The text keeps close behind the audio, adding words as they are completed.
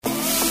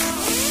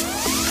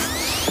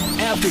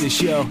After the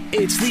show,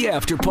 it's the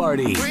after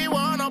party. We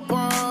wanna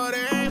party.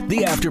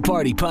 The After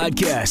Party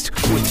Podcast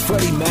with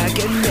Freddie Mac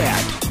and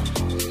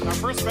Nat. Our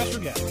first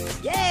special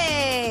guest. Yay!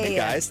 Hey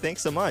guys,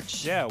 thanks so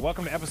much. Yeah,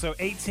 welcome to episode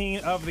 18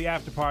 of the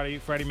After Party.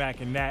 Freddie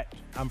Mac and Nat.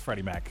 I'm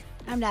Freddie Mac.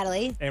 I'm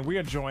Natalie. And we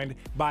are joined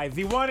by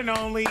the one and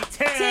only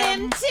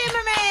Tim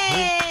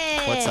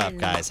Timmerman! What's up,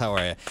 guys? How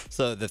are you?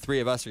 So the three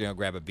of us are going to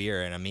grab a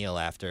beer and a meal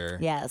after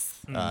Yes.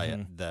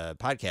 the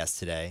podcast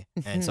today.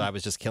 And so I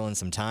was just killing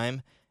some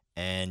time,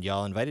 and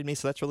y'all invited me,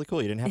 so that's really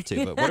cool. You didn't have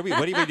to. But what do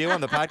we do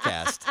on the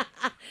podcast?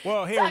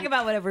 Well, here Talk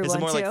about whatever we Is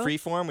it want more to. like free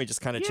form? We just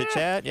kind of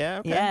chit-chat? Yeah?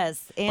 Okay.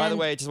 Yes. By the and-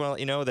 way, I just want to let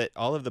you know that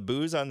all of the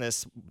booze on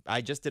this,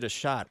 I just did a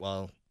shot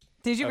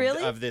Did you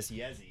really? of this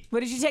Yezi. What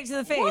did you take to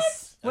the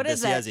face? What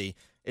is that? Yezi.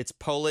 It's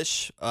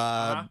Polish,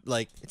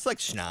 it's like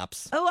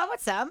schnapps. Oh, I want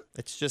some.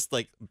 It's just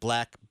like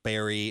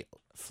blackberry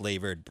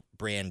flavored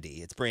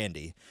brandy. It's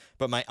brandy.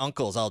 But my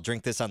uncles all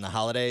drink this on the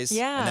holidays.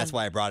 Yeah. And that's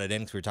why I brought it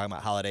in, because we were talking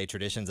about holiday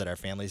traditions that our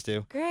families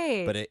do.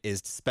 Great. But it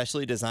is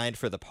specially designed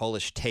for the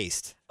Polish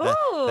taste.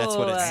 Ooh. That's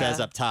what it says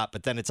up top,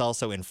 but then it's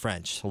also in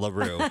French,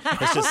 LaRue.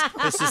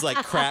 It's just like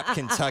crap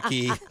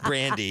Kentucky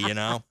brandy, you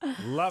know?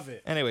 Love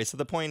it. Anyway, so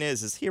the point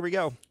is here we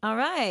go. All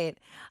right.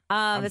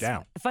 I'm it's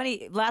down.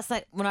 Funny, last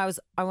night when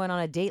I went on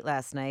a date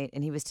last night,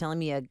 and he was telling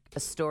me a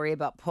story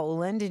about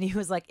Poland, and he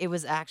was like, it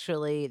was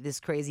actually this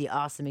crazy,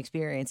 awesome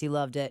experience. He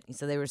loved it. He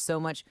said there was so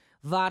much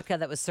vodka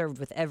that was served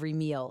with every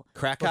meal.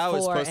 Krakow is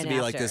before supposed to and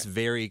be like after. this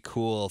very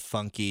cool,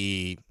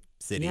 funky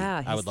city.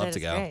 Yeah, I would love said to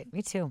it's go. Great.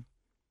 Me too.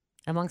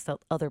 Amongst the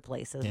other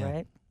places, Yeah.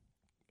 right?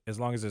 As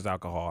long as there's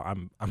alcohol,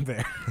 I'm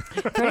there.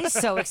 Freddie's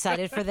so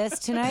excited for this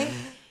tonight.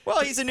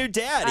 Well, he's a new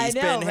dad. I He's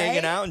know, been hanging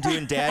right? out and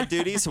doing dad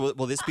duties. So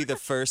will this be the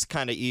first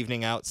kind of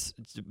evening out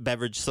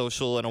beverage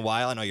social in a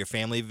while? I know your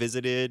family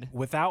visited.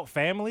 Without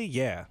family,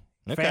 yeah.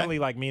 Okay. Family,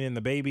 like meaning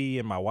the baby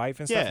and my wife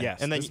and stuff,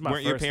 yes. And then This is my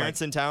weren't your first,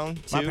 parents in town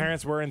too? My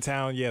parents were in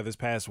town, this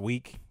past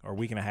week or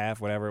week and a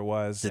half, whatever it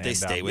was. Did they and,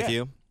 stay with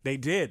you? They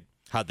did.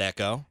 How'd that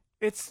go?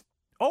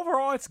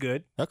 Overall, it's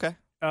good. Okay.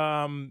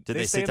 Did Did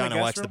they sit down and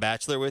watch The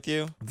Bachelor with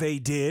you? They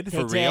did.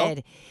 They real?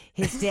 did.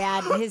 His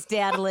dad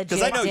legit.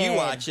 Because I know you did.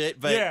 watch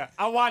it, but Yeah,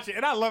 I watch it,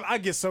 and I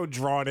get so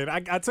drawn in. I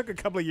took a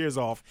couple of years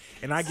off,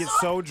 and I get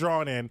so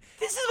drawn in.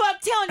 This is what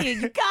I'm telling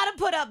you. You got to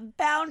put up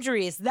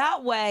boundaries.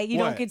 That way, you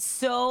What? don't get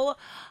so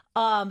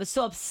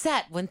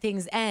upset when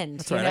things end.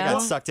 that's right. You know? I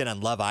got sucked in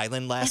on Love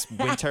Island last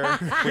winter,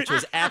 which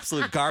was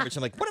absolute garbage.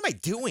 I'm like, what am I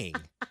doing?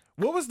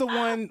 What was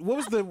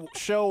the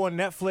show on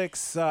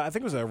Netflix? I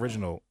think it was an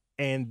original,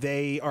 and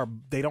they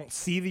don't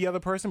see the other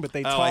person, but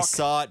they talk. Oh, I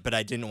saw it, but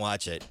I didn't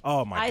watch it.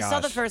 Oh my I gosh! saw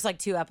the first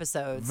 2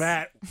 episodes.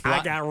 I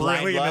got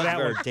Blind really into Love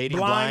that or one. Dating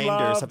Blind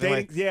Blind or Love, something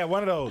like- yeah,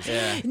 one of those.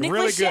 Yeah. Nick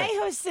really Lachey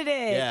good. hosted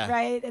it, Yeah.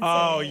 right? It's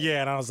Oh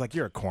yeah, and I was like,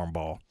 "You're a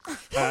cornball."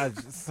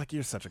 It's like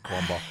you're such a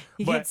cornball.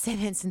 You But can't say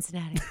that in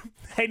Cincinnati.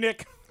 hey,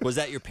 Nick, Was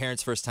that your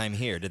parents' first time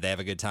here? Did they have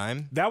a good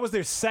time? that was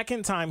their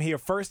second time here,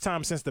 first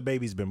time since the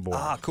baby's been born.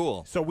 Ah,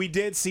 cool. So we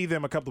did see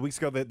them a couple of weeks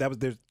ago.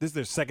 This is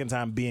their second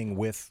time being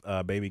with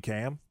baby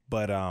Cam.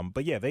 But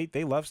yeah,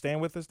 they love staying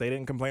with us. They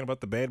didn't complain about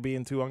the bed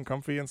being too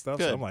uncomfy and stuff.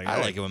 Good. So I'm like, I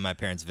hey. like it when my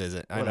parents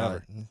visit.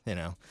 Whatever. I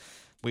know,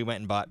 we went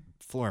and bought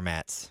floor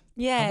mats.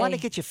 Yay. I want to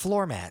get you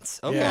floor mats.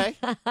 Okay.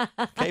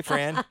 Okay,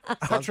 Fran.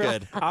 Sounds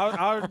good.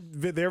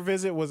 Their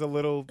visit was a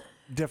little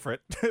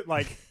different.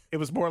 Like it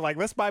was more like,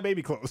 let's buy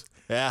baby clothes.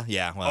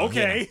 Yeah. Well,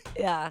 Okay.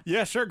 Yeah.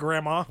 Yeah, sure,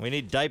 Grandma. we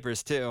need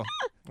diapers too.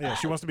 Yeah,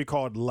 she wants to be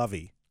called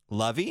Lovey.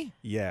 Lovey?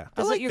 Yeah. That's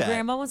like what your that.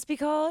 grandma wants to be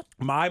called?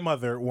 My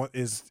mother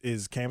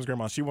is Cam's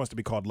grandma. She wants to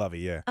be called Lovey.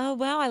 Yeah. Oh,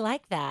 wow. I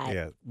like that.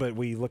 Yeah, but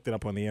we looked it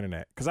up on the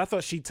internet because I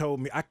thought she told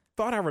me. I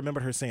thought I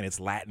remembered her saying it's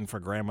Latin for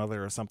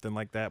grandmother or something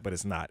like that, but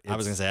it's not. I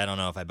was It's- gonna say I don't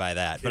know if I buy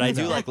that, but I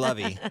do No. like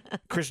Lovey.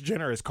 Kris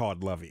Jenner is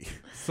called Lovey.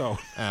 So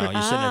Oh, you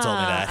shouldn't have told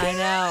me that. I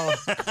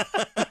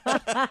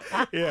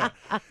know. yeah.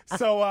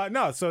 So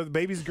no. So the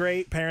baby's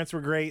great. Parents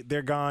were great.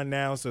 They're gone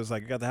now. So it's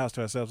like I got the house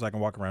to ourselves. So I can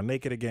walk around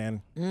naked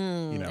again.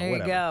 There whatever.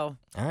 you go.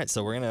 All right,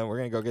 so we're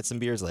gonna go get some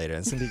beers later.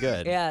 It's gonna be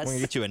good. Yes. We're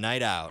gonna get you a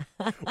night out.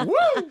 Woo!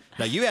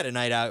 Now you had a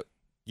night out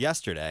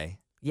yesterday.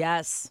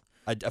 Yes.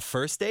 A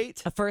first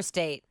date? A first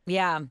date.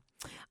 Yeah.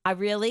 I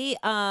really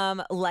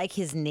like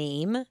his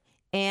name,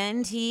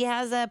 and he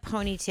has a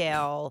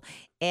ponytail,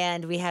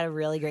 and we had a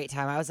really great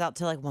time. I was out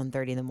till like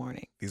 1:30 in the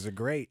morning. These are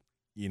great.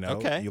 You know,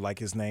 Okay. you like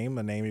his name,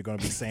 a name you're going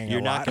to be saying You're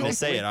a not lot. gonna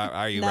say it,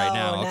 are you, No, right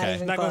now? not Okay.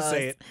 even Not going to close.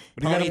 say it.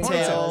 But he got a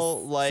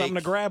Ponytail, like something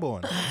to grab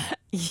on.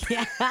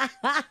 Yeah.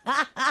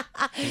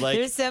 Like-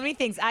 There's so many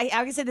things. I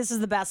can say this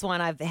is the best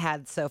one I've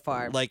had so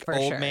far. like for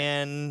old sure.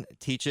 man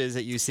teaches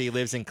at UC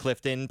lives in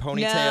Clifton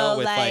ponytail No,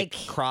 with like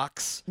like-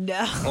 Crocs, No.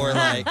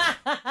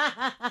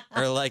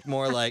 or like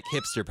more like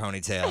hipster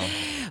ponytail.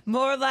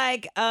 More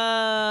like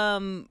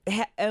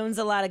owns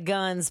a lot of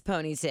guns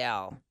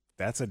ponytail.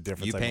 That's a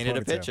different You type of painted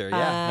a ponytail. picture,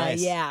 yeah,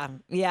 nice.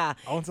 Yeah.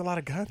 Owns a lot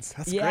of guns.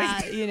 That's Yeah,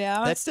 great. you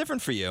know. That's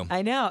different for you.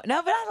 I know.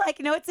 No, but I like,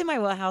 it's in my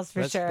wheelhouse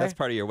for That's, sure. that's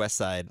part of your West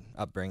Side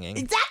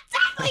upbringing.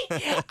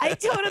 I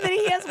told him that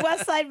he has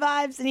West Side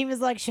vibes, and he was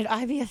like, "Should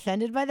I be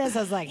offended by this?"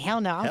 I was like,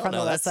 "Hell no, I'm Hell from no,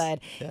 the West that's-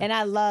 Side, yeah. and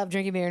I love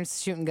drinking beer and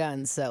shooting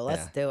guns. So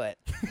let's Yeah. do it."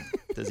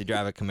 Does he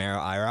drive a Camaro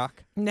IROC?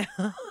 No,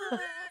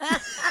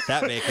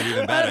 That make it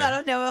even I better.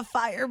 don't know, a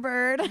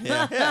Firebird.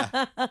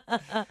 Yeah.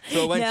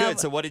 So it went No, good. but-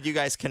 So what did you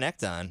guys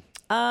connect on?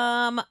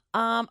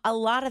 A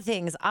lot of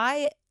things.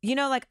 Been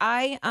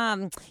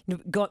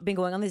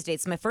going on these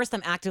dates. It's my first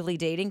time actively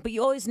dating, but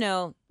you always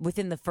know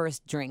within the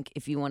first drink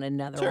if you want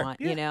another Sure, one.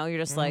 yeah. You know, you're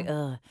just like,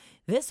 ugh.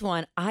 This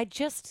one, I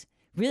just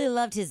really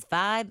loved his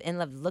vibe and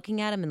loved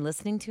looking at him and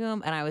listening to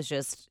him, and I was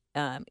just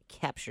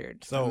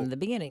captured So- from the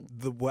beginning.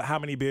 How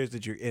many beers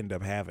did you end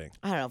up having?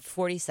 I don't know,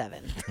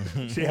 47.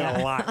 She had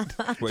a lot.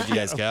 Where'd you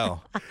guys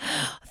go?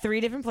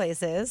 3 different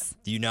places.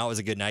 Do you know it was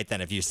a good night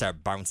then if you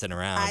start bouncing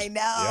around? I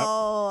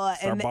know.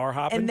 Start bar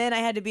hopping? And then I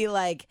had to be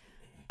like,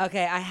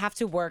 okay, I have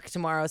to work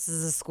tomorrow. This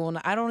is a school.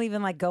 I don't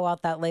even like go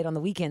out that late on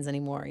the weekends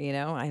anymore. You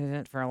know, I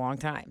haven't for a long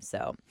time.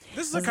 So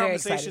This is I a was very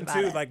excited conversation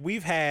about too. it. Like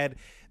we've had.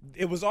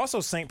 It was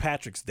also St.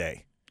 Patrick's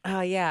Day,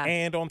 Oh yeah.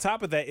 and on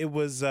top of that, it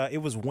was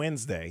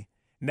Wednesday.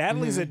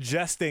 Natalie's Mm-hmm.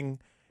 adjusting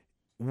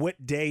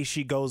what day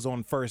she goes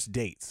on first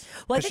dates.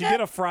 Well, I Because she think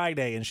did a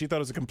Friday, and she thought it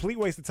was a complete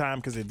waste of time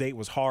because the date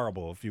was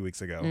horrible a few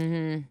weeks ago.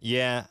 Mm-hmm.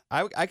 Yeah,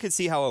 I could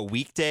see how a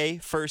weekday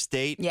first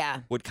date Yeah.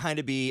 would kind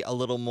of be a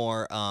little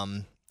more,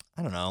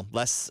 I don't know,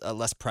 less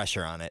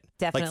pressure on it.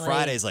 Definitely. Like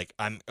Friday's like,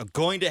 I'm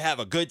going to have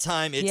a good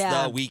time. It's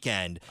Yeah. the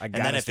weekend. I And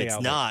gotta then if stay it's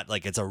out late. not,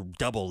 like it's a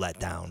double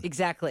letdown.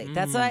 Exactly.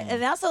 That's why,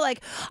 and also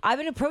like I've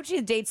been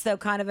approaching dates though,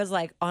 kind of as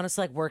like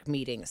honestly like work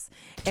meetings.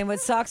 And what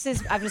sucks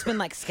is I've just been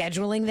like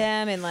scheduling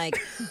them and like,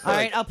 all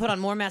right, I'll put on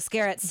more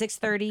mascara at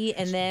 6:30,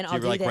 and then Do I'll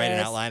you do like this. write an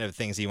outline of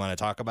things you want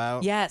to talk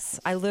about? Yes,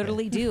 I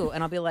literally do,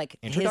 and I'll be like,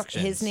 his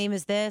Introductions. name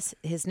is this,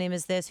 his name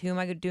is this. Who am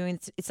I doing?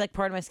 It's like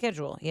part of my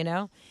schedule, you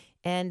know.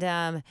 And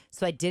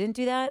so I didn't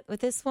do that with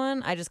this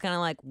one. I just kind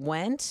of like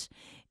went,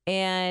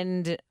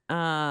 and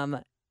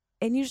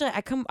usually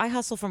I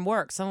hustle from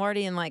work, so I'm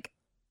already in like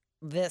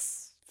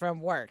this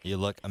from work. You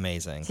look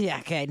amazing. Yeah,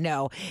 okay,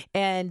 no.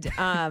 And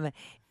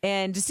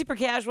and just super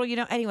casual, you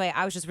know. Anyway,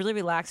 I was just really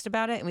relaxed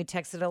about it, and we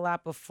texted a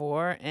lot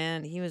before,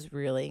 and he was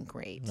really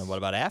great. And what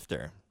about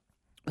after?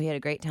 We had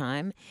a great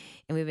time,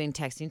 and we've been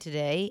texting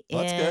today.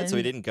 Well, that's good. So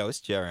he and- didn't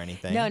ghost you or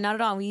anything. No, not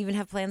at all. We even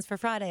have plans for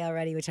Friday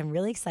already, which I'm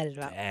really excited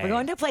about. Dang. We're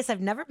going to a place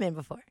I've never been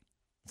before.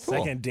 Cool.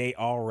 Second date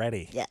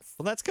already. Yes.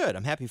 Well, that's good.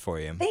 I'm happy for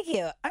you. Thank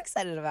you. I'm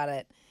excited about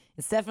it.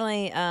 It's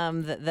definitely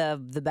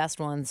the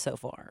best one so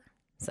far.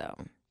 So,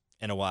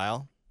 In a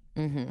while?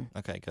 mm-hmm.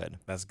 Okay, good.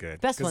 That's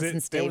good. Best 'Cause one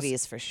since there was-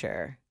 Davies for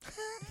sure.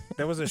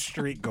 There was a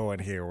streak going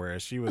here where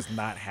she was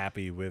not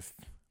happy with,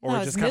 or I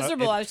was just kind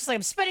miserable. I of was just like,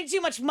 I'm spending too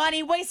much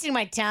money, wasting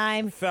my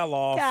time. fell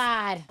off.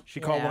 God.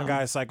 She called You one know.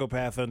 guy a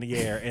psychopath on the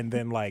air, and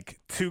then like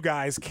 2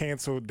 guys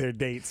canceled their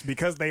dates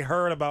because they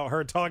heard about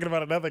her talking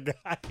about another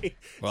guy.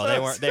 Well,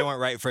 they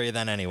weren't right for you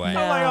then anyway.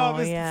 No. I'm like, oh,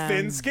 this yeah.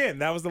 thin skin.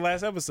 That was the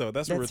last episode.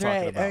 That's what That's we're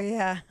talking right. about. Oh,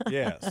 yeah.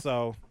 Yeah,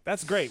 so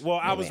that's great. Well,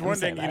 I Maybe was I'm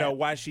wondering, excited you know, about it.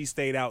 why she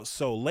stayed out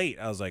so late.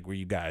 I was like, were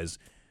you guys,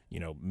 you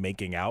know,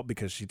 making out?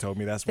 Because she told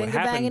me that's what Finger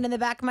banging happened in the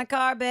back of my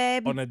car,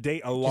 babe. on a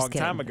date a long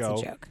kidding. time It's a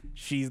ago. joke.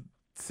 She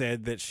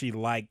said that she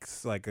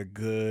likes like a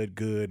good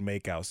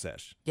makeout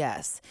sesh.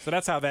 Yes. So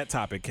that's how that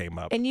topic came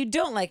up. And you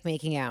don't like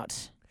making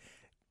out.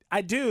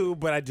 I do,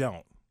 but I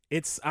don't.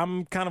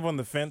 I'm kind of on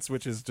the fence,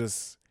 which is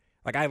just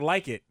like I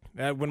like it.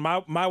 When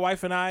my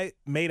wife and I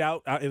made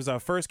out, it was our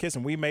first kiss,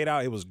 and we made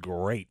out. It was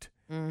great.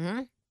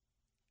 Mm-hmm.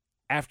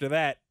 After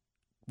that,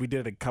 we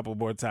did it a couple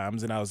more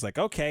times, and I was like,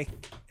 okay,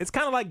 it's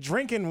kind of like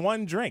drinking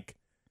one drink.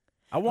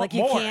 I want Like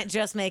you more. can't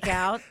just make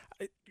out.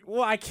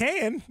 Well, I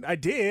can. I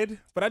did,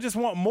 but I just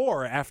want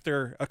more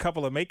after a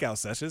couple of makeout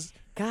sessions.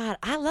 God,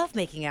 I love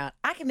making out.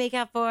 I can make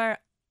out for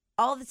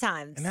all the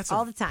time. And that's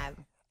all the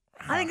time.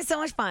 I think it's so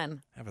much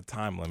fun. Have a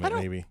time limit,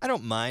 maybe. I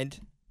don't mind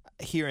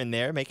here and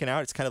there making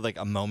out. It's kind of like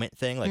a moment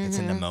thing, like it's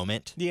in the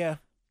moment. Yeah.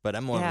 But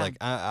I'm more of Yeah. like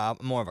I'm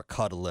more of a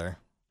cuddler.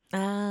 Ah,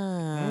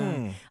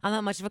 Mm. I'm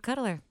not much of a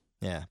cuddler.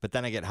 Yeah, but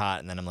then I get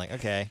hot, and then I'm like,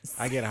 okay.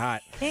 I get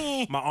hot.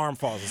 My arm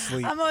falls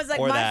asleep. I'm always like,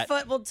 Or my that.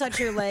 foot will touch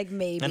your leg,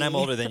 maybe. And I'm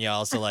older than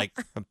y'all, so like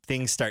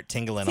things start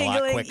tingling a lot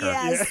Tingling, quicker.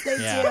 yes, they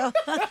Yeah.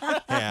 do.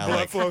 Yeah, Blood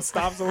like, flow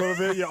stops a little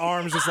bit. Your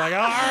arm's just like, all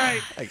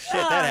right. like shit,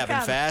 that happened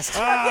God. fast.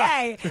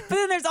 Okay, but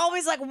then there's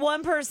always like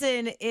one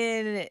person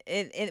in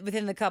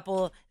within the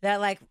couple that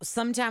like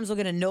sometimes will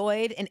get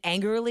annoyed and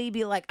angrily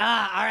be like, all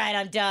right,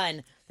 I'm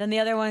done. Then the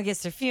other one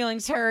gets their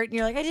feelings hurt, and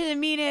you're like, I didn't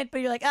mean it,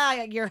 but you're like,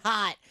 you're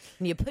hot,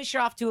 and you push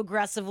her off too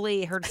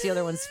aggressively, it hurts the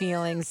other one's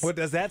feelings. Well,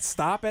 does that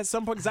stop at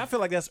some point? Because I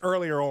feel like that's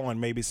earlier on.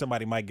 Maybe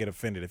somebody might get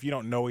offended if you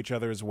don't know each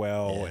other as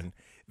well, Yeah. and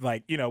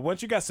like,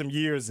 once you got some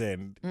years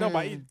in,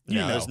 nobody,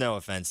 there's no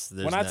offense.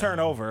 When I turn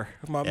over,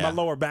 my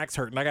lower back's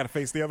hurting. I got to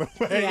face the other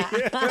way.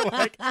 Yeah.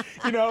 Like,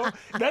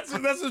 that's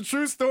a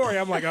true story.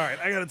 I'm like, all right,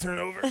 I got to turn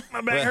over.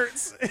 My back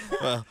hurts.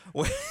 Well,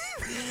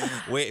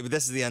 wait,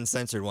 this is the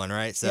uncensored one,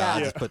 right? So I'll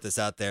just put this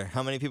out there.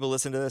 How many people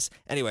listen to this?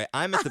 Anyway,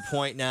 I'm at the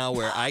point now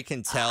where I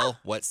can tell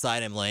what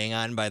side I'm laying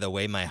on by the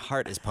way my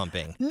heart is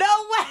pumping. No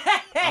way!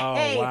 Oh,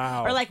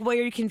 wow. Or like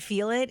where you can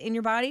feel it in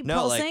your body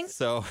pulsing?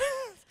 So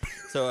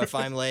if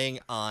I'm laying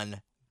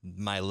on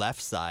my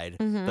left side,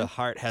 the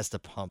heart has to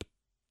pump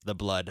the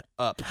blood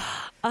up.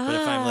 But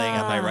if I'm laying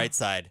on my right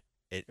side,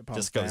 it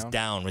just goes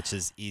down, which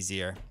is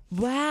easier.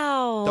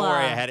 Wow. Don't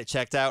worry, I had it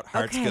checked out.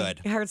 Heart's good.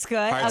 Heart's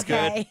good? Heart's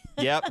good.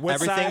 Yep,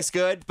 everything's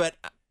good, but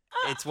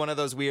it's one of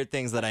those weird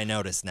things that I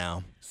notice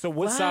now. So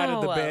what side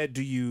of the bed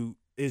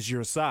is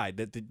your side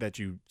that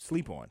you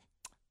sleep on?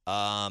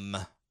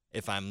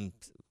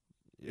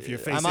 If you're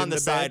facing I'm on the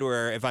side bed?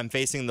 where if I'm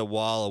facing the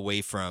wall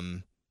away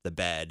from the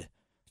bed,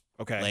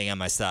 laying on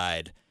my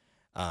side,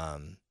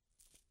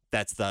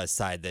 that's the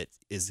side that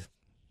is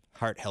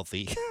heart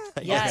healthy.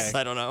 I guess.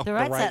 I don't know. The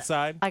right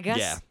side? I guess.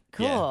 Yeah.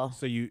 Cool.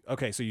 So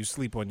you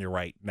sleep on your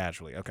right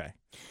naturally. Okay.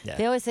 Yeah.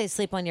 They always say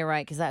sleep on your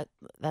right because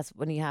that's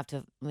when you have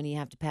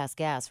to pass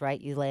gas,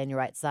 right? You lay on your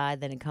right side,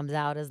 then it comes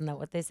out. Isn't that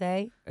what they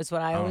say? It's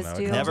what I always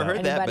do. Never heard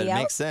that, but Anybody it else?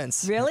 makes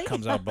sense. Really? It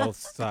comes out both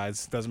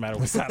sides. Doesn't matter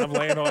what side I'm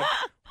laying on.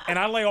 And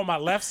I lay on my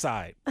left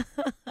side.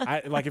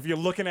 Like if you're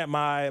looking at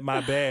my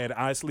bed,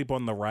 I sleep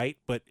on the right,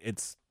 but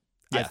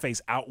I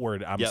face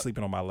outward. I'm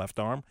sleeping on my left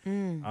arm.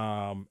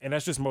 And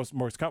that's just most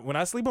when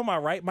I sleep on my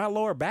right, my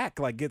lower back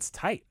like gets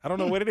tight. I don't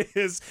know what it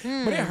is,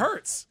 but it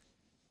hurts.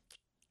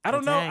 I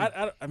don't know.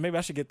 I maybe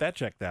I should get that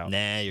checked out.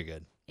 Nah, you're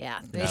good. Yeah,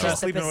 No. it's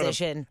just the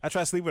position. I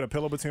try to sleep with a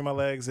pillow between my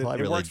legs. It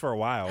works for a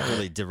while. I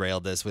really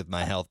derailed this with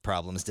my health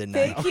problems, didn't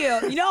Thank I?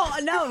 you. No,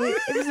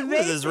 it was amazing.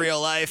 This is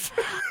real life.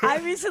 I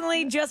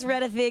recently just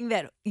read a thing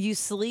that you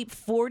sleep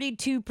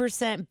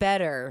 42%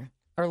 better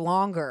or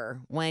longer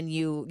when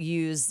you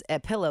use a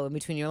pillow in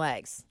between your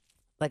legs,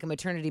 like a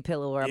maternity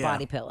pillow or a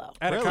body pillow.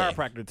 I had Really? a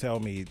chiropractor tell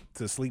me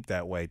to sleep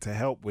that way to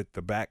help with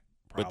the back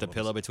problems. With the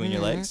pillow between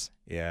your legs?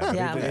 Yeah, but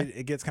Yeah.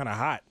 it gets kind of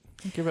hot.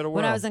 Give it a whirl.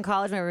 When I was in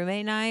college, my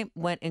roommate and I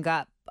went and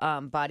got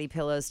body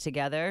pillows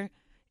together,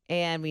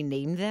 and we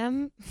named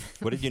them.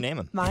 What did you name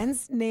him?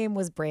 Mine's name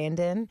was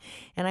Brandon,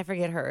 and I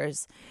forget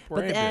hers.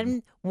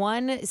 Brandon.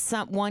 But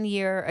then one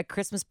year at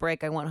Christmas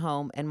break, I went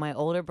home, and my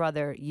older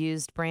brother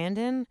used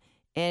Brandon,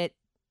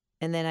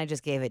 and then I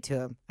just gave it to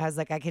him. I was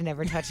like, I can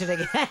never touch it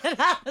again.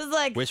 I was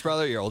like, Which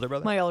brother? Your older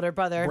brother? my older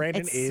brother.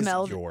 Brandon it is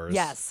smelled, yours.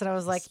 Yes, and I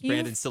was like, Is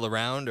Brandon still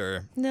around,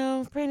 or?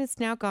 No, Brandon's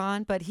now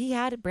gone, but he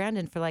had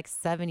Brandon for like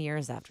 7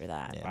 years after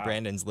that. Yeah,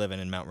 Brandon's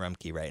living in Mount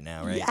Rumpke right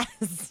now, right?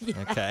 Yes.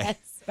 Okay.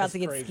 About to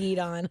get crazy. skied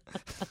on.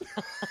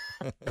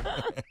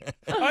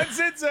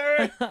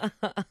 Uncensored.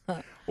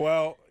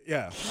 Well,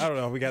 yeah. I don't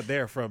know. We got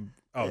there from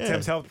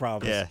Tim's health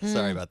problems. Yeah,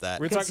 sorry about that.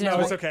 We're Good talking. to know.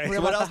 No, it's okay. We're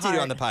So what about else the do you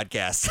do on heart. the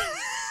podcast?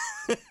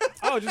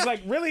 Oh, just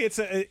like really, it's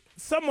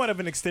somewhat of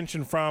an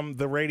extension from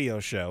the radio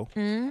show,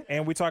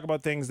 and we talk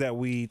about things that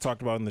we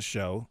talked about in the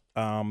show.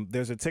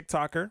 There's a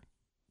TikToker.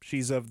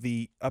 She's of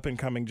the up and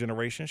coming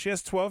generation. She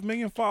has 12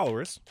 million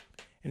followers,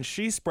 and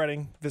she's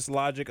spreading this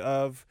logic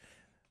of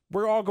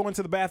we're all going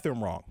to the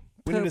bathroom wrong.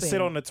 We need to sit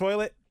Pooping. on the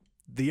toilet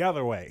the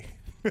other way,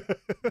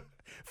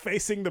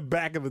 facing the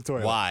back of the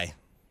toilet. Why?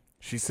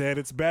 She said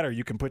it's better.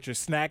 You can put your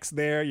snacks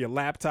there, your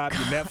laptop,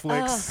 your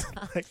Netflix.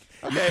 Like,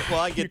 Okay, well,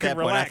 I you get can that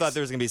point. I relax. thought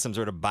there was going to be some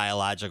sort of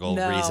biological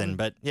No. reason,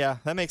 but yeah,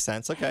 that makes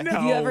sense. Okay. No.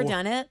 Have you ever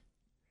done it?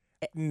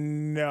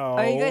 No.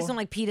 Oh, you guys don't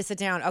like pee to sit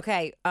down?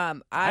 Okay.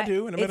 I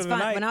do in the middle it's of the fun.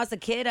 night. When I was a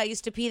kid, I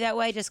used to pee that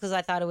way just because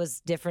I thought it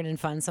was different and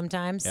fun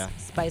sometimes. Yeah.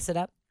 Spice it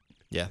up.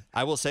 Yeah.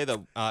 I will say,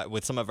 though,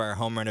 with some of our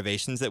home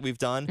renovations that we've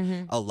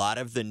done, a lot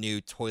of the new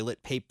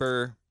toilet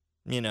paper,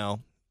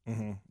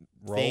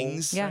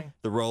 things, Yeah.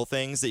 the roll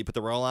things that you put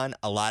the roll on,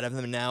 a lot of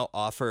them now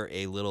offer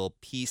a little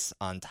piece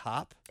on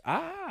top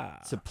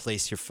to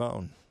place your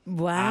phone.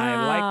 Wow.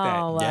 I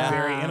like that. Yeah.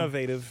 Very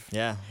innovative.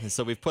 Yeah. And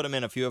so we've put them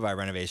in a few of our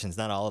renovations,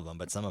 not all of them,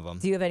 but some of them.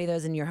 Do you have any of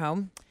those in your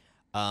home?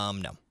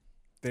 No.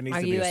 There needs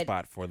Are to be you a at-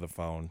 spot for the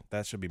phone.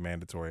 That should be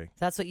mandatory.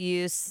 That's what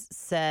you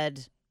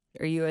said.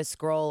 Are you a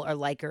scroll or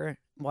liker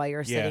while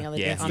you're sitting on the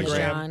Yeah, on the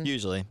Instagram. John?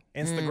 usually.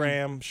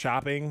 Instagram,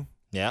 shopping.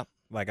 Yeah.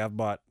 Like I've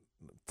bought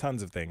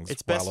tons of things.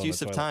 It's while best on the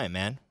use of toilet. time,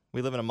 man.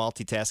 We live in a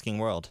multitasking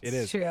world. It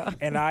is. True.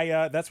 And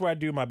that's where I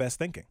do my best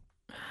thinking.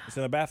 It's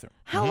in the bathroom.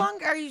 How long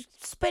are you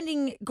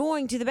spending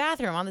going to the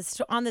bathroom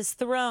on this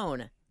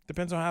throne?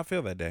 Depends on how I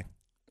feel that day.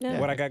 Yeah.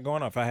 What I got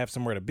going on. If I have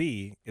somewhere to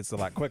be, it's a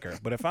lot quicker.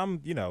 But if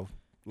I'm,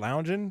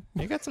 lounging,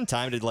 You got some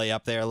time to lay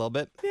up there a little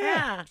bit.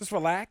 Yeah. just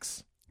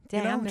relax.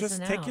 Dang, I'm just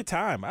missing take out. your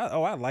time.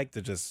 I like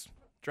to just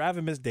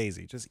driving Miss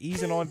Daisy, just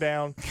easing on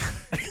down.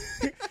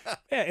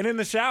 Yeah, and in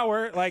the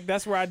shower, like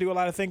that's where I do a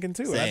lot of thinking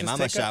too. And I Same. just I'm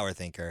a take shower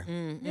thinker.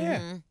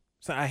 Yeah.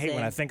 So I hate when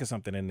Same. I think of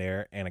something in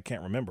there and I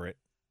can't remember it.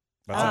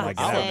 By the time I get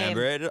I'll out. Same.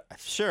 remember it.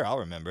 Sure, I'll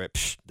remember it.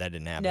 Psh, that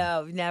didn't happen.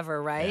 No,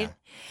 never, right? Yeah.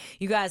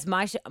 You guys,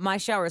 my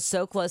shower is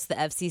so close to the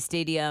FC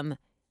Stadium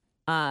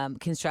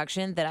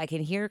construction that I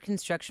can hear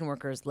construction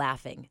workers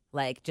laughing,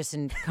 like just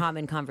in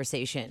common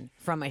conversation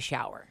from my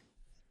shower.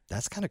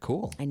 That's kind of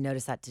cool. I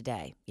noticed that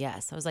today.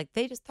 Yes, I was like,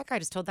 that guy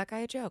just told that guy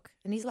a joke,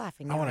 and he's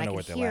laughing. Now, I want to and know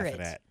what they're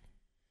laughing at.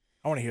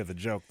 I want to hear the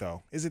joke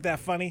though. Is it that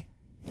funny?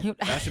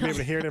 I should be able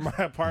to hear it in my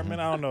apartment.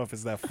 I don't know if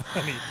it's that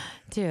funny.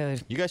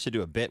 Dude. You guys should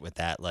do a bit with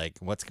that, like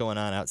what's going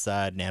on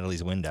outside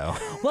Natalie's window.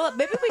 Well,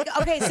 maybe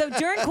okay, so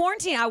during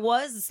quarantine, I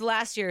was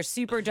last year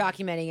super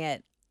documenting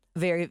it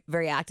very,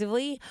 very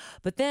actively.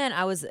 But then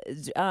I was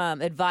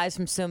advised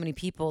from so many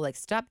people, like,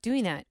 stop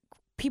doing that.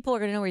 People are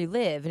going to know where you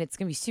live, and it's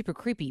going to be super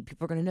creepy.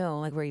 People are going to know,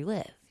 like, where you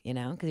live, you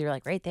know, because you're,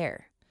 like, right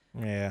there.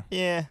 Yeah.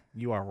 Yeah.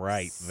 You are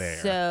right there.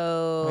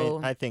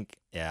 So I think,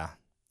 yeah.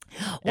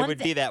 It would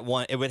be that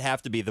one. It would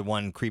have to be the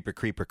one creeper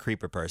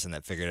person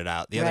that figured it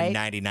out. The other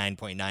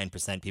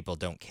 99.9% people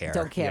don't care.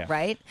 Don't care,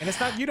 right? And it's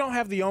not. You don't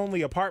have the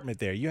only apartment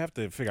there. You have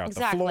to figure out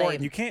the floor,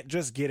 and you can't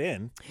just get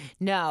in.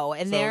 No,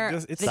 and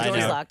the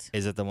door's locked.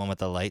 Is it the one with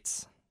the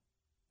lights?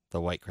 The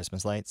white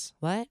Christmas lights?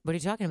 What? What are you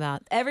talking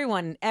about?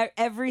 Everyone,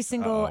 every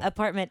single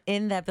apartment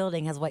in that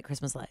building has white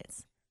Christmas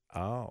lights.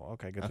 Oh,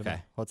 okay, good to know.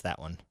 Okay, what's that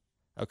one?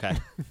 Okay.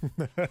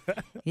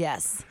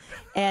 Yes,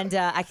 and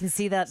I can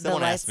see that.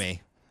 Someone the lights... asked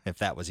me if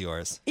that was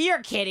yours.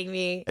 You're kidding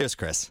me. It was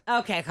Chris.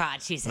 Okay, God,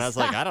 Jesus. And I was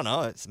like, I don't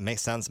know. It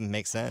makes sense. The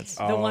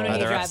one when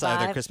you drive by. Are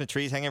there Christmas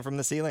trees hanging from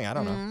the ceiling? I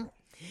don't know.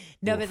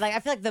 No, but like I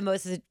feel like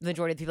the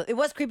majority of people. It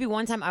was creepy.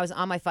 One time I was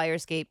on my fire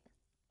escape,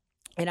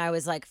 and I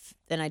was like,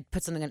 and I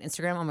put something on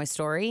Instagram on my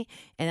story,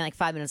 and then like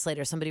 5 minutes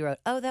later, somebody wrote,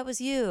 "Oh, that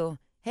was you.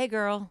 Hey,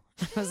 girl."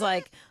 I was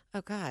like,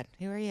 "Oh God,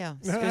 who are you?"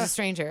 It was a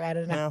stranger. I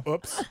don't know.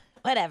 Oops.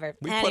 Whatever.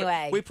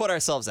 Anyway, we put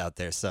ourselves out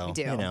there, so we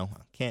do. You know,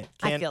 can't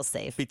I feel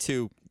safe. Be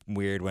too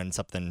weird when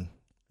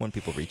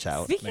people reach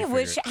out. Speaking of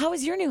which, how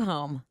is your new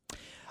home?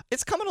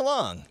 It's coming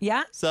along.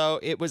 Yeah? So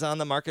it was on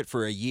the market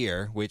for a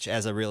year, which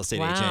as a real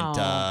estate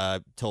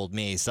agent told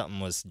me something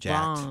was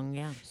jacked. Wrong,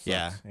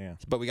 yeah. Yeah.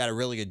 But we got a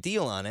really good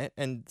deal on it.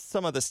 And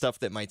some of the stuff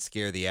that might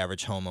scare the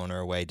average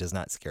homeowner away does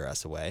not scare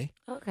us away.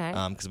 Okay.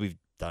 Because we've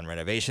done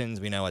renovations.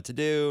 We know what to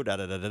do.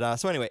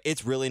 So anyway,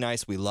 it's really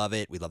nice. We love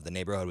it. We love the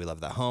neighborhood. We love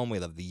the home. We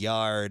love the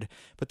yard.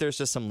 But there's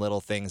just some little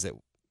things that,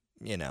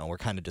 you know, we're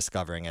kind of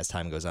discovering as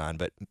time goes on,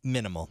 but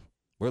minimal.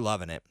 We're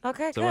loving it.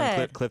 Okay, so good.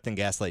 we're in Clifton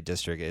Gaslight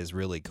District. It is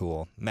really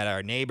cool. Met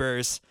our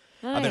neighbors.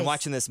 Nice. I've been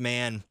watching this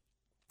man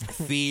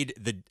feed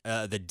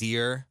the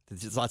deer.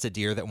 There's lots of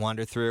deer that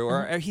wander through.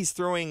 Or he's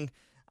throwing,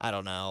 I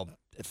don't know,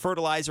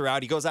 fertilizer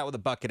out. He goes out with a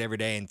bucket every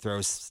day and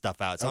throws stuff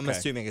out. So I'm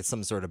assuming it's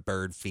some sort of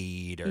bird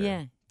feed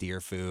or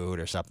deer food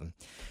or something.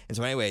 And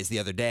so anyways, the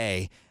other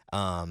day,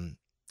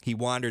 he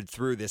wandered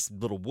through this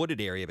little wooded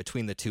area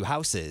between the two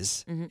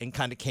houses and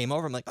kind of came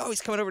over. I'm like, oh,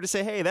 he's coming over to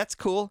say, hey, that's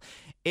cool.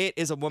 It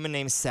is a woman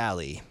named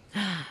Sally.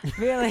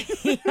 Really?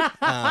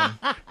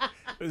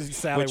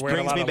 Sally which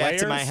brings me back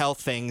to my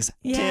health things.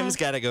 Yeah. Tim's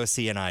got to go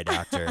see an eye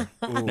doctor.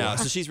 No,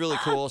 so she's really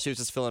cool. She was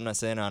just filling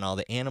us in on all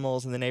the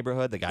animals in the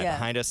neighborhood. The guy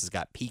behind us has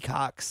got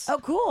peacocks. Oh,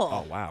 cool.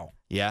 Oh, wow.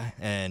 Yeah,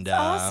 and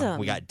awesome.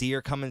 We got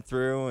deer coming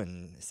through,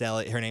 and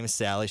Sally, her name is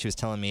Sally. She was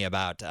telling me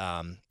about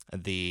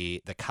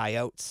the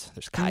coyotes.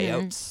 There's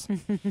coyotes.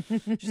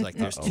 She's like,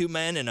 there's two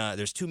men and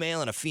there's two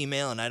male and a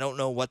female, and I don't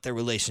know what their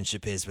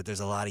relationship is, but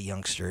there's a lot of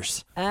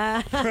youngsters.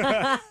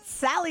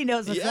 Sally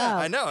knows what's up. Yeah,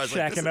 I know. I was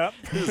Shacking up.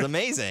 This is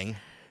amazing.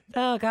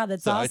 Oh God,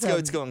 that's awesome. So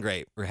it's going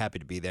great. We're happy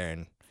to be there,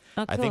 and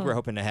I think we're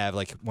hoping to have,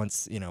 like,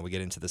 once we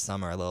get into the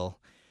summer, a little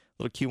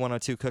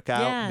Q102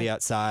 cookout, be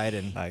outside,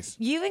 and nice.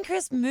 You and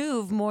Chris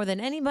move more than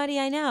anybody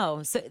I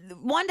know. So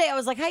one day I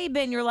was like, "How you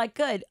been?" You're like,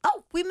 "Good."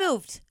 Oh, we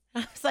moved. I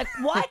was like,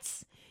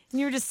 "What?" And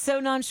you were just so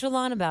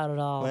nonchalant about it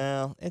all.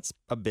 Well, it's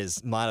a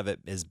lot of it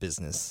is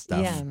business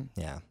stuff.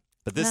 Yeah.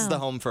 But this is the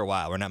home for a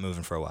while. We're not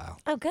moving for a while.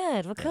 Oh,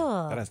 good. Well,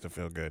 cool. That has to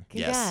feel good.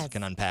 Yes,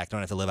 can unpack. Don't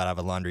have to live out of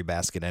a laundry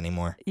basket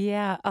anymore.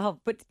 Yeah.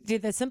 Oh, but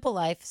dude, the simple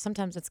life,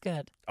 sometimes it's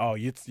good. Oh,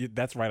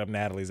 that's right up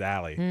Natalie's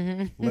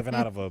alley. Living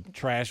out of a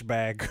trash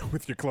bag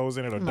with your clothes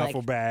in it, or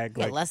duffel bag.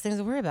 Yeah, less things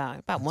to worry about.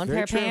 About one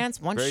pair of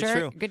pants, one shirt,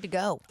 you're good to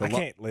go. I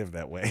can't live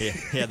that way.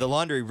 Yeah, the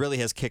laundry really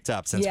has kicked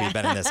up since we've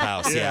been in this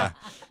house. Yeah.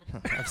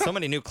 I have so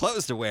many new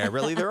clothes to wear.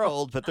 Really, they're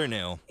old, but they're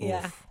new.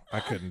 Yeah. Oof, I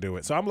couldn't do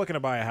it. So I'm looking to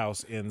buy a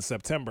house in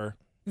September.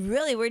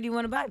 Really? Where do you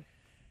want to buy?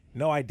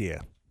 No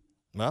idea.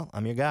 Well,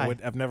 I'm your guy.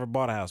 I've never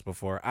bought a house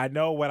before. I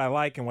know what I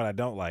like and what I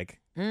don't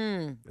like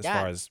as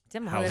far as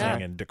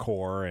housing and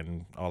decor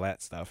and all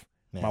that stuff.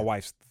 Yeah. My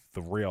wife's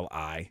the real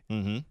eye.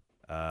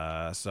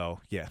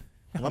 So, yeah.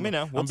 Let me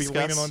know. I'll be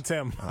leaning on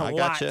Tim. I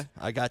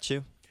got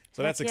you.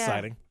 So that's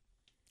exciting.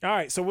 All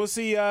right. So we'll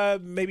see.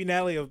 Maybe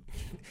Natalie.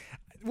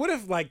 What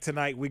if, like,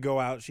 tonight we go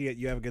out,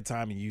 you have a good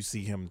time, and you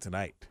see him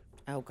tonight?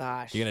 Oh,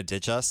 gosh. You're going to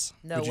ditch us?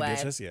 No would way. You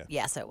ditch us? Yeah.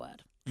 Yes, I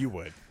would. You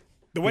would.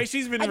 The way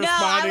she's been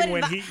responding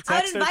when he texts her.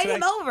 I would invite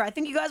him over. I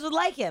think you guys would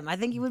like him. I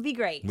think he would be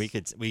great. We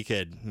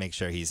could make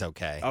sure he's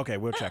okay. Okay,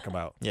 we'll check him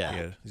out.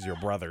 Yeah. He's your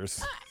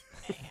brothers.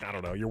 I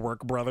don't know, your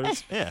work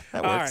brothers. Yeah,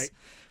 that All works. right.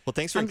 Well,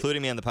 thanks for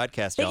including me on the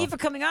podcast, Thank y'all. you for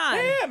coming on.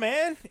 Yeah,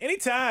 man.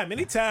 Anytime.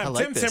 I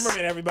like Tim this. Timmerman,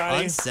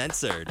 everybody.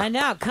 Uncensored. I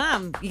know.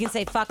 Come. You can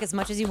say fuck as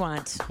much as you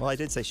want. Well, I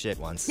did say shit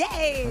once. Yay!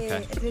 Okay. I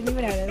didn't even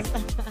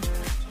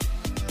notice.